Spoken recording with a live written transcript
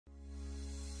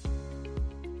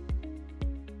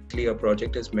basically a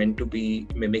project is meant to be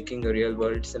mimicking a real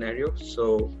world scenario.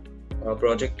 So a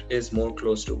project is more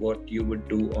close to what you would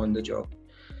do on the job.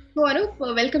 So Anup,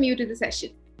 welcome you to the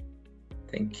session.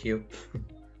 Thank you.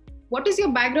 What is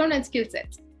your background and skill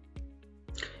sets?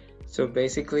 So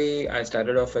basically, I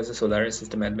started off as a Solaris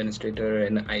system administrator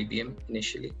in IBM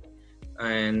initially.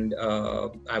 And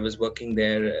I was working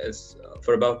there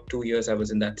for about 2 years. I was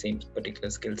in that same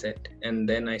particular skill set, and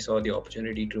then I saw the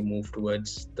opportunity to move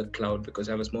towards the cloud because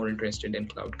I was more interested in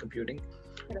cloud computing.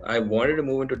 I wanted to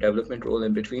move into development role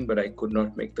in between, but I could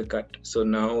not make the cut. So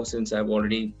now, since I've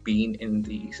already been in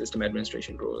the system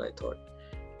administration role, I thought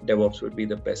DevOps would be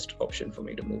the best option for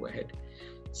me to move ahead.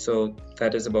 So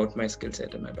that is about my skill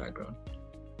set and my background.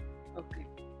 Okay.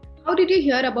 How did you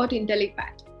hear about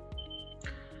Intellipaat?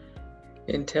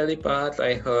 Intellipaat,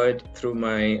 I heard through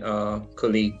my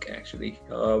colleague, actually.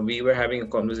 We were having a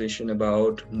conversation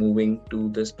about moving to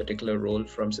this particular role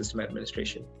from system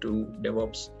administration to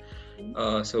DevOps.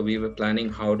 So we were planning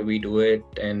how do we do it,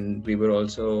 and we were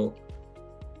also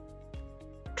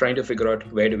trying to figure out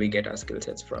where do we get our skill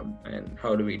sets from and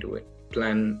how do we do it,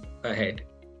 plan ahead.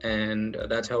 And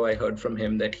that's how I heard from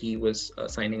him that he was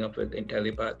signing up with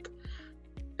Intellipaat.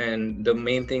 And the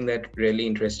main thing that really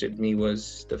interested me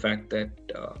was the fact that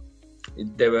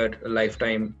there were a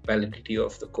lifetime validity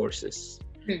of the courses.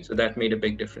 So that made a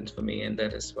big difference for me, and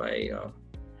that is why,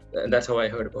 and that's how I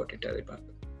heard about Intellipaat.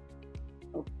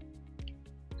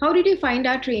 How did you find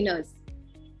our trainers?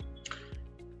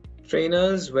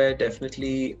 Trainers were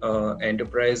definitely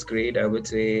enterprise grade. I would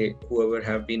say whoever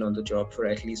have been on the job for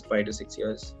at least 5 to 6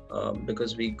 years,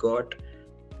 because we got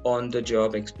on the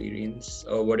job experience,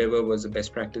 whatever was the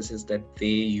best practices that they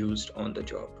used on the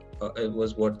job. It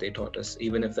was what they taught us,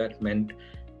 even if that meant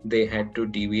they had to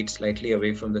deviate slightly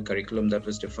away from the curriculum that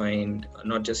was defined,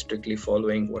 not just strictly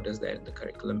following what is there in the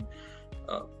curriculum.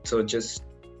 So just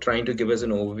trying to give us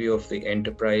an overview of the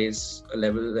enterprise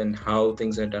level and how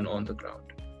things are done on the ground.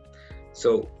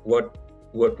 So what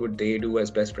would they do as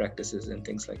best practices and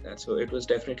things like that. So it was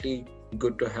definitely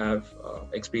good to have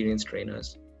experienced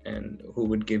trainers and who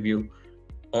would give you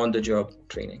on-the-job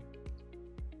training.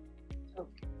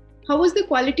 Okay. How was the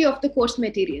quality of the course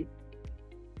material?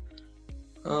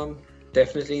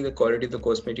 Definitely the quality of the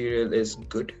course material is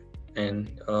good,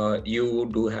 and you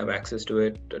do have access to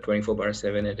it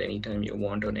 24/7 at any time you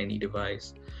want on any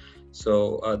device.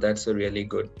 So that's a really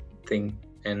good thing.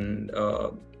 And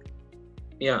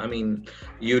yeah, I mean,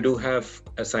 you do have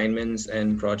assignments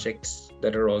and projects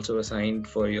that are also assigned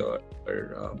for your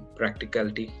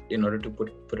practicality in order to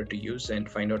put it to use and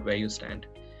find out where you stand.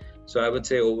 So I would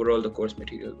say overall the course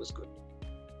material was good.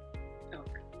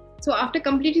 Okay. So after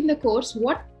completing the course,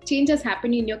 what changes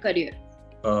happened in your career?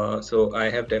 So I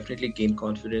have definitely gained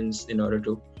confidence in order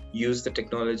to use the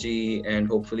technology and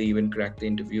hopefully even crack the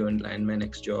interview and land my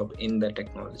next job in that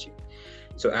technology.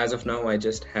 So as of now, I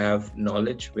just have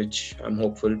knowledge, which I'm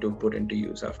hopeful to put into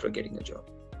use after getting a job.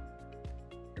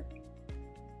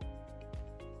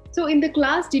 So in the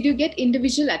class, did you get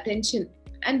individual attention?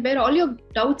 And were all your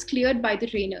doubts cleared by the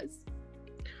trainers?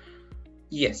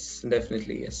 Yes,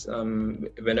 definitely, yes.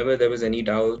 Whenever there was any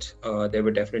doubt, they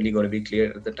were definitely going to be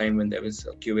clear at the time when there was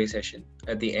a QA session.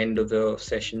 At the end of the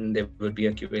session, there will be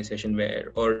a QA session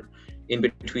or in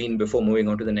between, before moving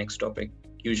on to the next topic,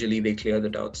 usually they clear the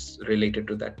doubts related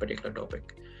to that particular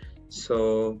topic.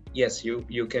 So yes,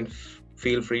 you can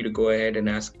feel free to go ahead and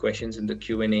ask questions in the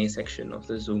Q&A section of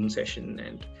the Zoom session,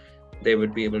 and they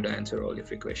would be able to answer all of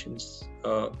your questions.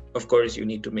 Of course, you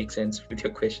need to make sense with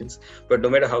your questions, but no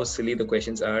matter how silly the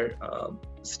questions are,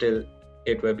 still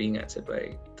it were being answered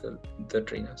by the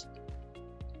trainers.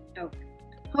 Okay.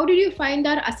 How did you find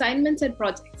our assignments and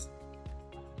projects?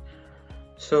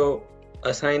 So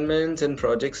assignments and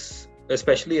projects,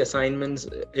 especially assignments,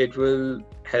 it will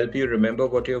help you remember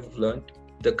what you've learned,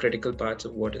 the critical parts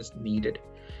of what is needed.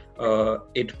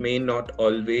 It may not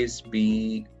always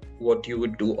be what you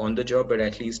would do on the job, but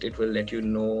at least it will let you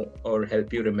know or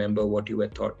help you remember what you were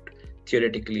taught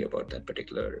theoretically about that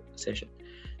particular session.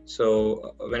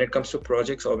 So when it comes to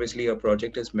projects, obviously a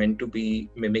project is meant to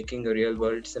be mimicking a real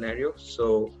world scenario.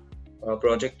 So a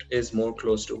project is more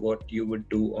close to what you would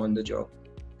do on the job.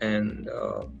 And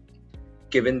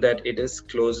given that it is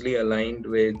closely aligned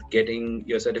with getting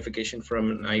your certification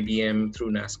from IBM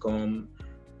through NASSCOM,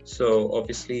 so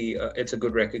obviously it's a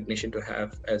good recognition to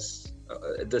have as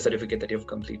the certificate that you've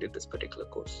completed this particular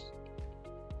course.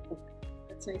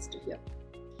 That's nice to hear.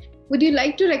 Would you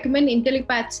like to recommend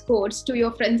Intellipaat's course to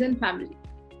your friends and family?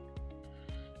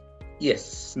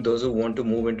 Yes, those who want to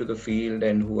move into the field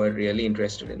and who are really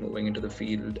interested in moving into the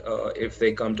field, if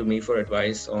they come to me for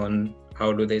advice on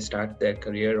how do they start their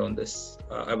career on this,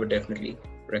 I would definitely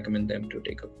recommend them to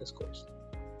take up this course.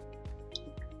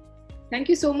 Thank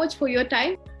you so much for your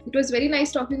time. It was very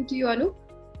nice talking to you, Anu.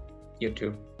 You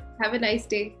too. Have a nice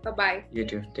day. Bye-bye. You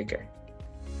too. Take care.